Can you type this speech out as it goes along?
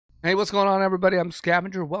Hey, what's going on, everybody? I'm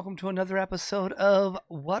Scavenger. Welcome to another episode of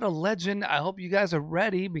What a Legend. I hope you guys are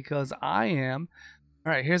ready because I am.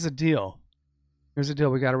 All right, here's the deal. We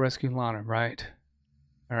got to rescue Lana, right?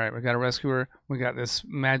 All right, we got to rescue her. We got this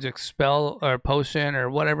magic spell or potion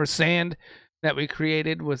or whatever sand that we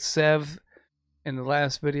created with Sev in the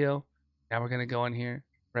last video. Now we're going to go in here,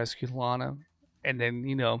 rescue Lana, and then,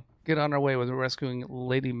 get on our way with rescuing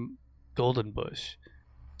Lady Goldenbush.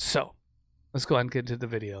 So, let's go ahead and get into the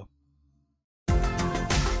video.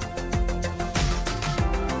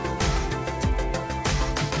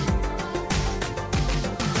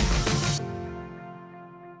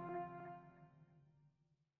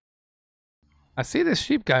 I see this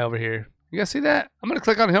sheep guy over here. You guys see that? I'm going to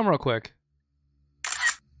click on him real quick.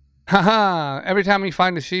 Haha! Every time you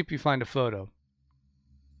find a sheep, you find a photo.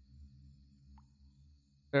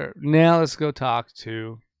 There. Now let's go talk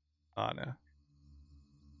to Lana.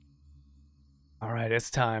 Alright, it's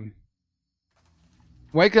time.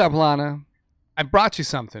 Wake up, Lana. I brought you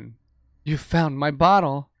something. You found my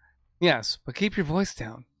bottle. Yes, but keep your voice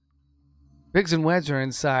down. Biggs and Wedge are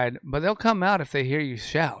inside, but they'll come out if they hear you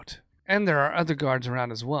shout. And there are other guards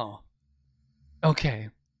around as well. Okay,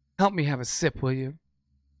 help me have a sip, will you?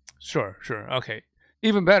 Sure, okay.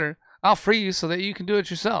 Even better, I'll free you so that you can do it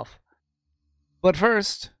yourself. But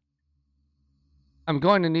first, I'm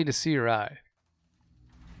going to need to see your eye.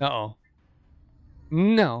 Uh-oh.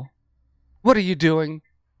 No. What are you doing?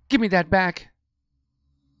 Give me that back.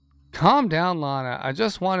 Calm down, Lana. I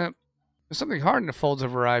just want to... There's something hard in the folds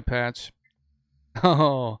of her eye patch.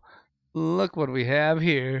 Oh, look what we have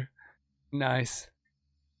here. Nice.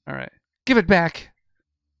 Alright. Give it back.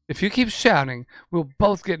 If you keep shouting, we'll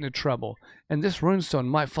both get into trouble, and this runestone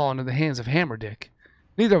might fall into the hands of Hammerdick.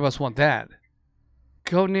 Neither of us want that.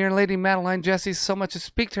 Go near Lady Madeline Jessie so much as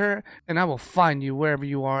speak to her, and I will find you wherever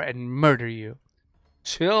you are and murder you.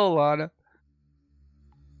 Chill, Lana.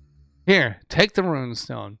 Here, take the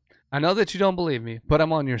runestone. I know that you don't believe me, but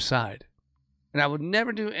I'm on your side. And I would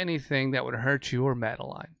never do anything that would hurt you or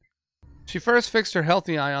Madeline. She first fixed her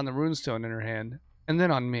healthy eye on the runestone in her hand, and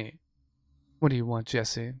then on me. What do you want,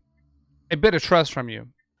 Jessie? A bit of trust from you.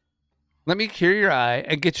 Let me cure your eye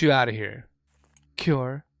and get you out of here.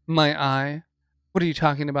 Cure? My eye? What are you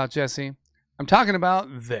talking about, Jessie? I'm talking about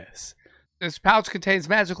this. This pouch contains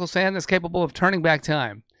magical sand that's capable of turning back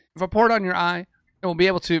time. If I pour it on your eye, it will be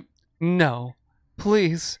able to... No.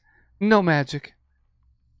 Please. No magic.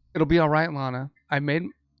 It'll be all right, Lana. I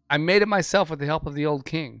made it myself with the help of the old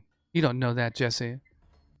king. You don't know that, Jessie.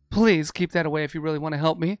 Please keep that away if you really want to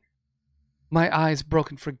help me. My eye's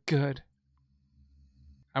broken for good.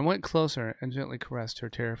 I went closer and gently caressed her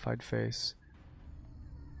terrified face.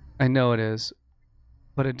 I know it is,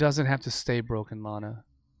 but it doesn't have to stay broken, Lana.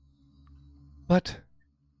 But,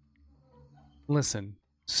 listen,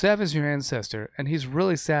 Sev is your ancestor, and he's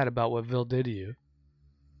really sad about what Vil did to you.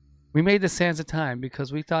 We made the sands of time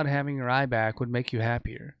because we thought having your eye back would make you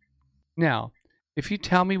happier. Now, if you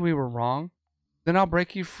tell me we were wrong, then I'll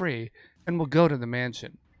break you free and we'll go to the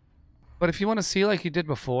mansion. But if you want to see like you did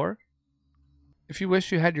before, if you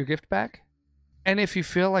wish you had your gift back, and if you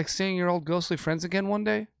feel like seeing your old ghostly friends again one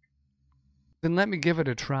day, then let me give it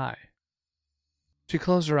a try. She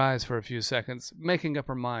closed her eyes for a few seconds, making up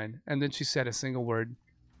her mind, and then she said a single word.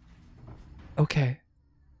 Okay.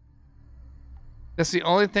 That's the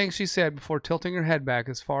only thing she said before tilting her head back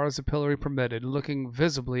as far as the pillory permitted, looking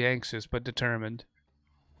visibly anxious but determined.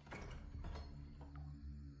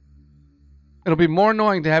 It'll be more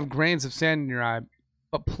annoying to have grains of sand in your eye,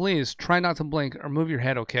 but please try not to blink or move your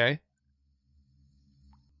head, okay?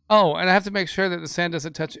 Oh, and I have to make sure that the sand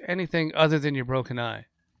doesn't touch anything other than your broken eye.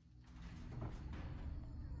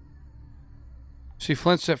 She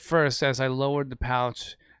flinched at first as I lowered the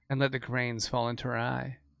pouch and let the grains fall into her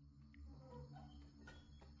eye.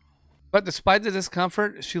 But despite the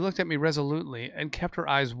discomfort, she looked at me resolutely and kept her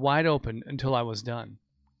eyes wide open until I was done.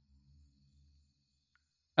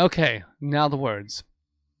 Okay, now the words.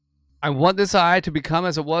 I want this eye to become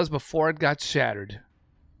as it was before it got shattered.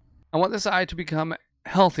 I want this eye to become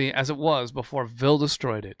healthy as it was before Vil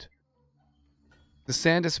destroyed it. The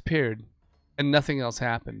sand disappeared, and nothing else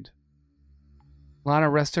happened. Lana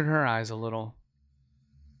rested her eyes a little,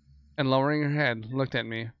 and lowering her head, looked at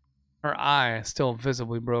me, her eye still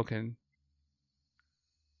visibly broken.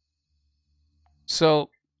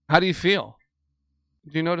 So, how do you feel?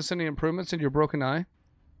 Do you notice any improvements in your broken eye?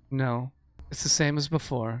 No, it's the same as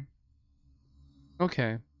before.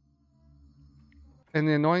 Okay. In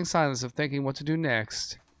the annoying silence of thinking what to do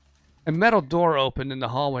next, a metal door opened in the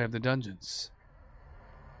hallway of the dungeons.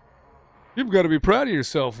 You've got to be proud of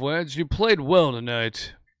yourself, Wedge. You played well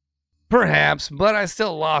tonight. Perhaps, but I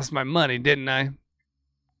still lost my money, didn't I?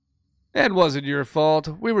 It wasn't your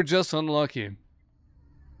fault. We were just unlucky.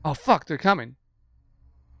 Oh, fuck, they're coming.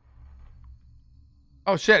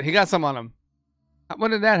 Oh, shit, he got some on him.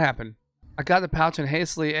 When did that happen? I got the pouch and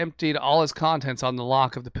hastily emptied all its contents on the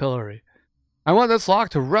lock of the pillory. I want this lock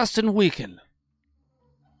to rust and weaken.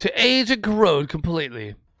 To age and corrode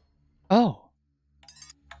completely. Oh.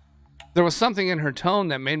 There was something in her tone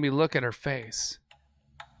that made me look at her face.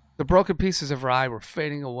 The broken pieces of her eye were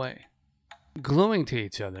fading away, gluing to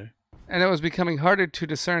each other, and it was becoming harder to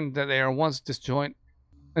discern that they are once disjoint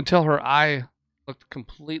until her eye looked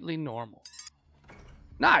completely normal.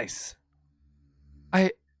 Nice!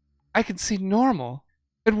 I can see normal.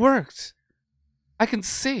 It worked. I can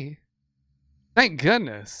see. Thank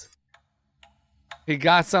goodness. He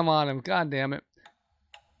got some on him. God damn it.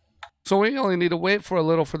 So we only need to wait for a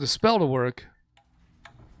little for the spell to work.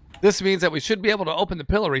 This means that we should be able to open the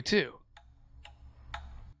pillory too.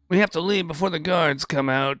 We have to leave before the guards come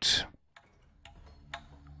out.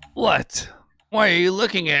 What? Why are you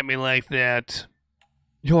looking at me like that?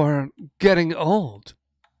 You're getting old.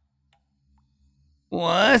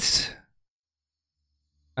 What?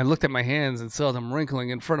 I looked at my hands and saw them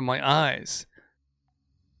wrinkling in front of my eyes.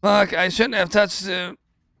 Fuck, I shouldn't have touched the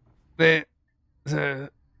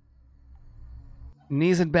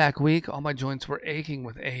knees and back weak. All my joints were aching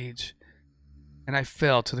with age, and I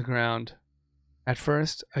fell to the ground. At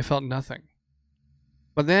first, I felt nothing.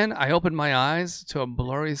 But then I opened my eyes to a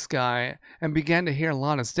blurry sky and began to hear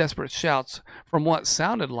Lana's desperate shouts from what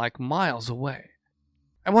sounded like miles away.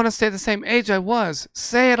 I want to stay the same age I was.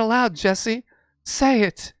 Say it aloud, Jesse. Say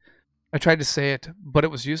it. I tried to say it, but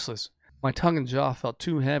it was useless. My tongue and jaw felt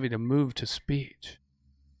too heavy to move to speech.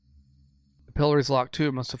 The pillory's lock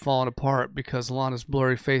too must have fallen apart because Lana's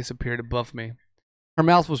blurry face appeared above me. Her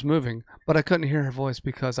mouth was moving, but I couldn't hear her voice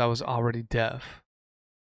because I was already deaf.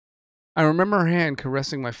 I remember her hand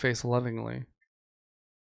caressing my face lovingly.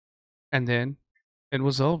 And then it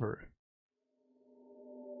was over.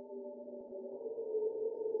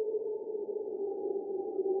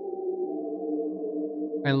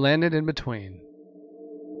 I landed in between.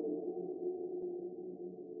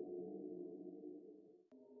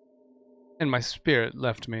 And my spirit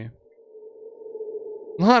left me.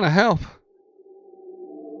 Lana, help!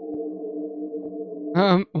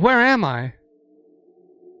 Where am I?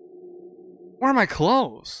 Where are my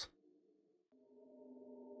clothes?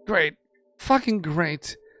 Great. Fucking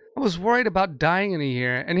great. I was worried about dying in a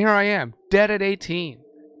year, and here I am, dead at 18.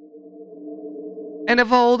 And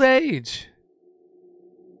of old age.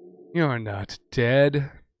 You're not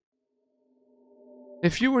dead.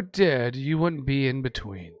 If you were dead, you wouldn't be in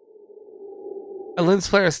between. A lens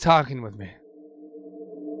flare is talking with me.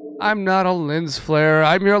 I'm not a lens flare.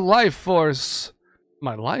 I'm your life force.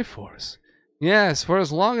 My life force? Yes, for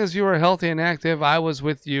as long as you were healthy and active, I was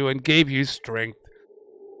with you and gave you strength.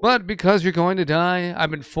 But because you're going to die,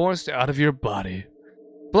 I've been forced out of your body,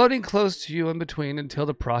 floating close to you in between until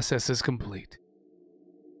the process is complete.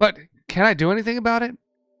 But can I do anything about it?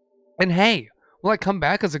 And hey, will I come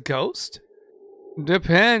back as a ghost?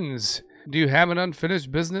 Depends. Do you have an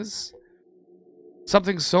unfinished business?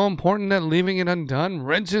 Something so important that leaving it undone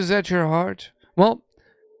wrenches at your heart? Well,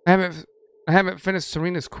 I haven't finished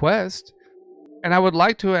Serena's quest, and I would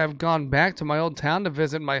like to have gone back to my old town to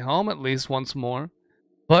visit my home at least once more.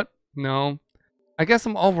 But no, I guess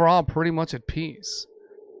I'm overall pretty much at peace.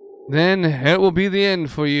 Then it will be the end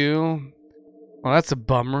for you. Well, that's a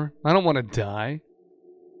bummer. I don't want to die.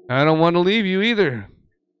 I don't want to leave you either.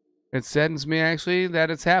 It saddens me, actually, that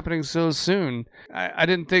it's happening so soon. I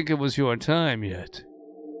didn't think it was your time yet.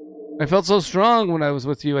 I felt so strong when I was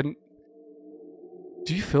with you, and...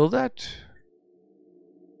 Do you feel that?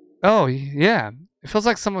 Oh, yeah. It feels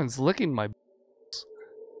like someone's licking my...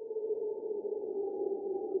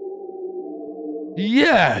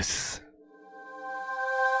 Yes!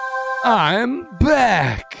 I'm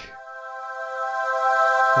back!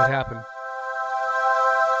 What happened?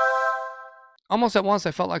 Almost at once,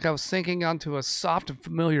 I felt like I was sinking onto a soft and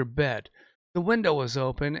familiar bed. The window was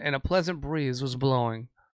open, and a pleasant breeze was blowing.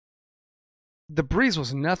 The breeze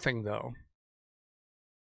was nothing, though,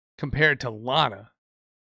 compared to Lana.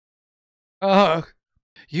 Ugh,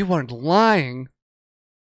 you weren't lying.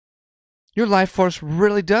 Your life force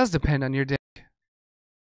really does depend on your dick.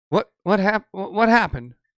 What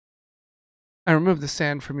happened? I removed the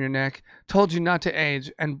sand from your neck, told you not to age,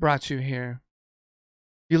 and brought you here.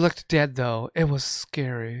 You looked dead, though. It was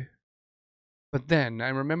scary. But then I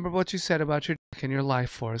remembered what you said about your dick and your life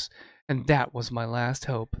force, and that was my last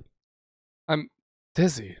hope. I'm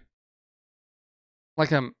dizzy.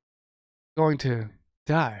 Like I'm going to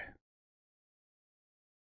die.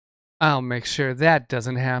 I'll make sure that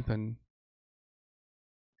doesn't happen.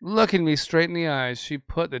 Looking me straight in the eyes, she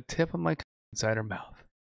put the tip of my cock inside her mouth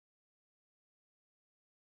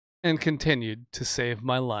and continued to save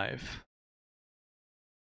my life.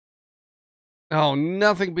 Oh,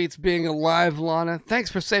 nothing beats being alive, Lana. Thanks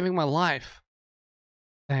for saving my life.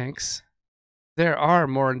 Thanks. There are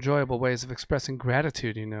more enjoyable ways of expressing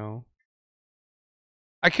gratitude, you know.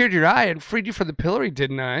 I cured your eye and freed you from the pillory,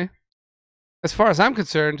 didn't I? As far as I'm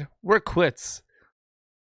concerned, we're quits.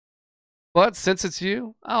 But since it's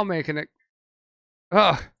you, I'll make an...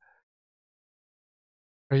 Ugh.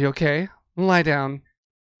 Are you okay? Lie down.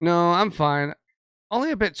 No, I'm fine.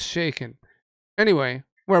 Only a bit shaken. Anyway,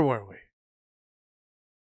 where were we?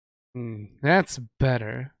 That's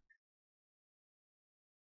better.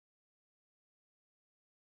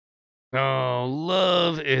 Oh,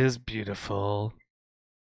 love is beautiful.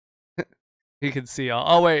 He can see all.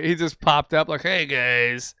 Oh wait, he just popped up like, "Hey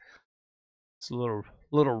guys." It's a little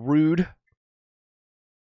rude.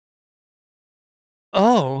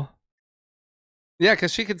 Oh. Yeah,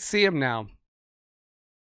 because she could see him now.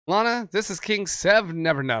 Lana, this is King Sev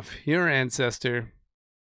Nevernuff, your ancestor.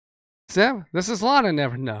 Sev, this is Lana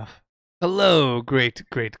Nevernuff. Hello,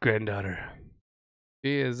 great-great-granddaughter.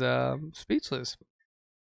 She is, speechless.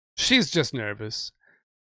 She's just nervous.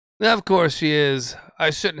 Of course she is.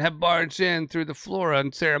 I shouldn't have barged in through the floor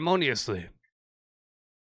unceremoniously.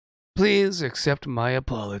 Please accept my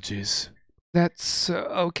apologies. That's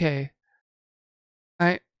okay.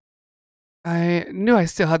 I knew I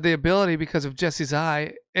still had the ability because of Jesse's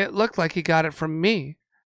eye. It looked like he got it from me.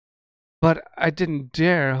 But I didn't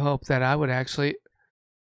dare hope that I would actually...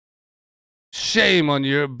 Shame on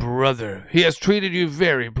your brother. He has treated you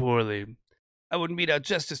very poorly. I would mete out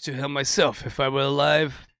justice to him myself if I were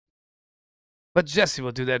alive. But Jesse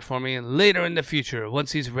will do that for me later in the future,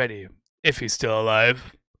 once he's ready. If he's still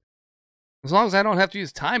alive. As long as I don't have to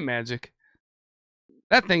use time magic.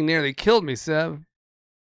 That thing nearly killed me, Sev.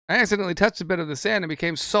 I accidentally touched a bit of the sand and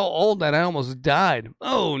became so old that I almost died.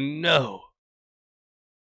 Oh no.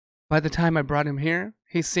 By the time I brought him here,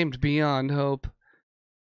 he seemed beyond hope.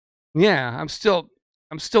 Yeah, I'm still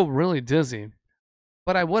really dizzy.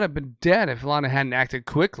 But I would have been dead if Lana hadn't acted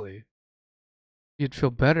quickly. You'd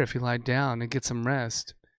feel better if you lie down and get some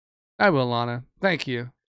rest. I will, Lana. Thank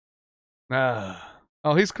you. Oh,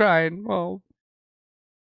 he's crying. Oh.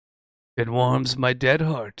 It warms my dead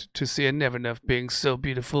heart to see a Nevernuff being so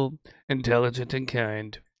beautiful, intelligent, and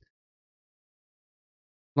kind.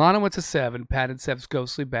 Lana went to Sev and patted Sev's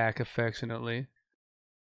ghostly back affectionately.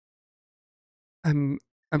 I'm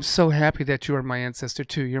so happy that you are my ancestor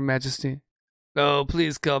too, Your Majesty. Oh,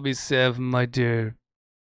 please call me Sev, my dear.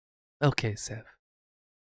 Okay, Sev.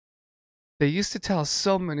 They used to tell us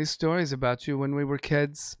so many stories about you when we were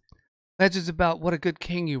kids. Legends about what a good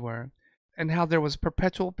king you were, and how there was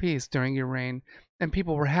perpetual peace during your reign, and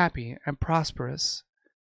people were happy and prosperous.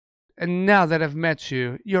 And now that I've met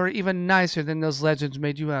you, you're even nicer than those legends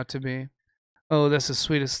made you out to be. Oh, that's the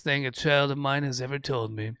sweetest thing a child of mine has ever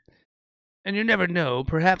told me. And you never know,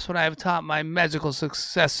 perhaps when I have taught my magical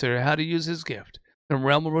successor how to use his gift, the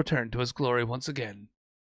realm will return to its glory once again.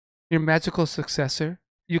 Your magical successor?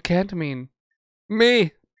 You can't mean...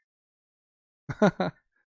 me!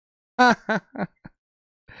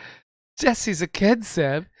 Jesse's a kid,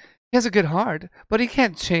 Sev. He has a good heart, but he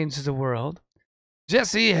can't change the world.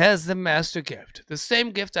 Jesse has the master gift, the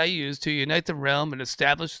same gift I used to unite the realm and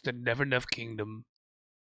establish the Nevernuff Kingdom.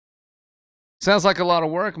 Sounds like a lot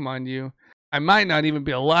of work, mind you. I might not even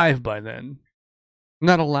be alive by then.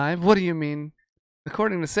 Not alive? What do you mean?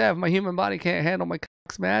 According to Sev, my human body can't handle my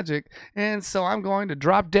cock's magic, and so I'm going to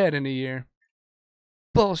drop dead in a year.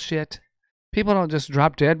 Bullshit. People don't just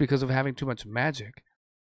drop dead because of having too much magic.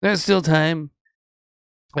 There's still time,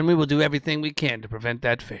 and we will do everything we can to prevent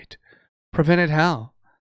that fate. Prevent it how?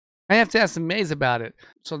 I have to ask the maze about it,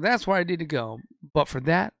 so that's where I need to go. But for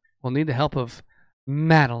that, we'll need the help of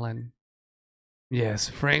Madeline. Yes,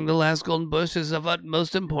 freeing the last golden bush is of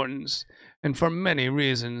utmost importance, and for many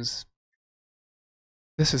reasons.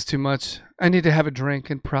 This is too much. I need to have a drink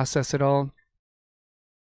and process it all.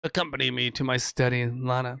 Accompany me to my study,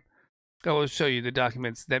 Lana. I will show you the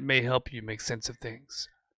documents that may help you make sense of things.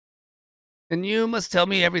 And you must tell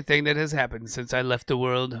me everything that has happened since I left the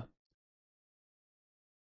world.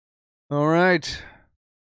 All right.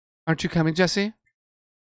 Aren't you coming, Jesse?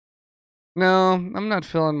 No, I'm not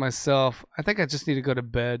feeling myself. I think I just need to go to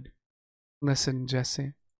bed. Listen,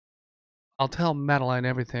 Jesse. I'll tell Madeline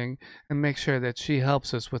everything and make sure that she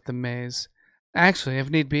helps us with the maze. Actually, if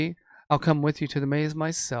need be, I'll come with you to the maze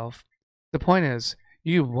myself. The point is,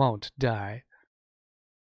 you won't die.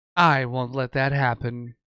 I won't let that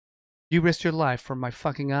happen. You risked your life for my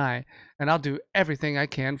fucking eye, and I'll do everything I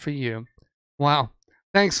can for you. Wow.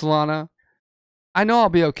 Thanks, Lana. I know I'll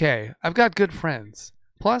be okay. I've got good friends.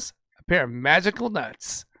 Plus, a pair of magical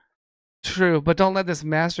nuts. True, but don't let this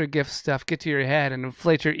master gift stuff get to your head and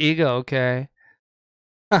inflate your ego, okay?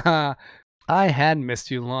 Haha. I had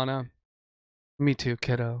missed you, Lana. Me too,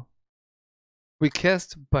 kiddo. We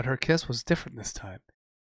kissed, but her kiss was different this time.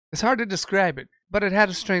 It's hard to describe it, but it had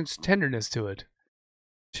a strange tenderness to it.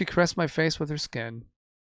 She caressed my face with her skin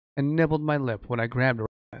and nibbled my lip when I grabbed her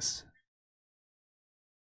ass.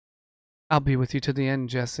 I'll be with you to the end,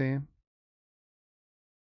 Jesse.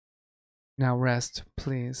 Now rest,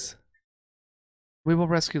 please. We will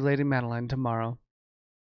rescue Lady Madeline tomorrow.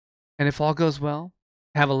 And if all goes well,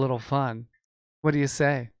 have a little fun. What do you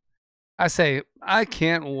say? I say, I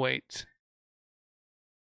can't wait.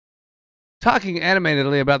 Talking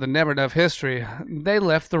animatedly about the Never Enough history, they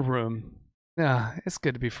left the room. It's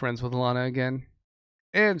good to be friends with Lana again.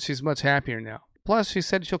 And she's much happier now. Plus, she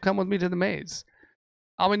said she'll come with me to the maze.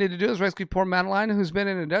 All we need to do is rescue poor Madeline, who's been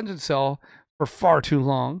in a dungeon cell for far too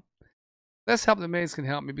long. Let's help the maze can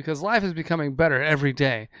help me, because life is becoming better every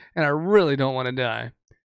day, and I really don't want to die.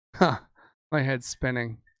 My head's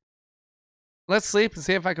spinning. Let's sleep and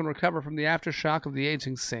see if I can recover from the aftershock of the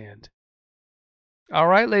aging sand. All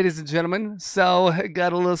right, ladies and gentlemen, so it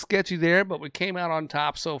got a little sketchy there, but we came out on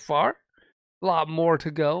top so far. A lot more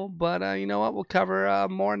to go, but you know what? We'll cover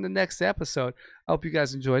more in the next episode. I hope you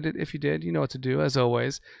guys enjoyed it. If you did, you know what to do. As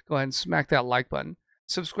always, go ahead and smack that like button.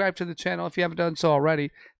 Subscribe to the channel if you haven't done so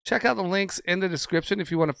already. Check out the links in the description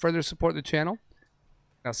if you want to further support the channel.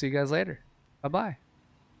 I'll see you guys later. Bye-bye.